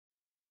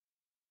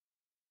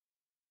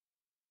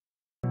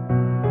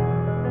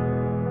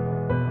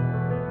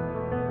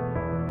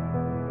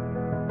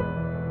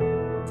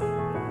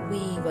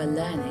were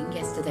learning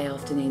yesterday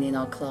afternoon in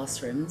our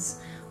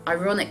classrooms.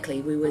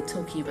 Ironically, we were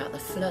talking about the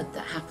flood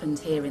that happened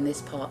here in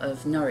this part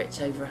of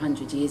Norwich over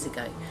 100 years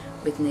ago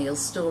with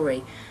Neil's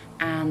story,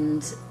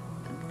 and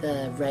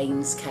the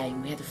rains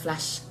came. We had a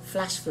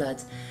flash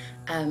flood,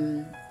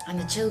 and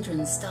the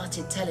children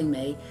started telling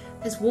me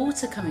there's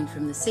water coming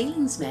from the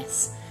ceiling's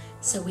mess.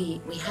 So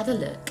we had a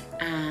look,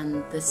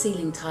 and the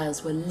ceiling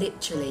tiles were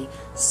literally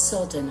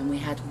sodden, and we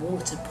had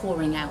water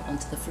pouring out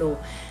onto the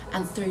floor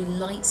and through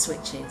light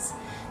switches.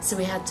 So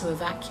we had to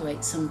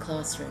evacuate some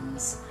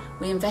classrooms.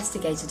 We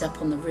investigated up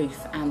on the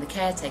roof, and the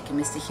caretaker,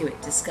 Mr.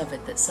 Hewitt,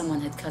 discovered that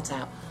someone had cut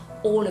out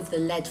all of the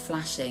lead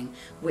flashing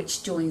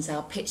which joins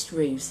our pitched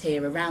roofs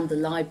here around the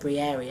library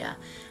area,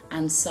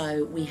 and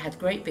so we had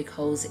great big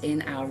holes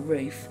in our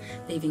roof,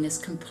 leaving us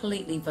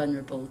completely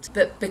vulnerable.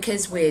 But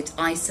because we'd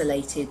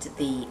isolated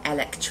the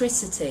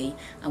electricity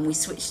and we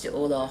switched it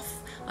all off,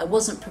 I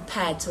wasn't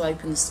prepared to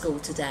open the school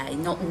today,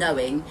 not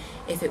knowing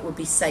if it would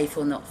be safe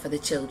or not for the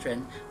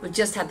children. We've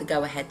just had the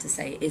go ahead to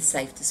say it is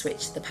safe to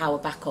switch the power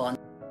back on.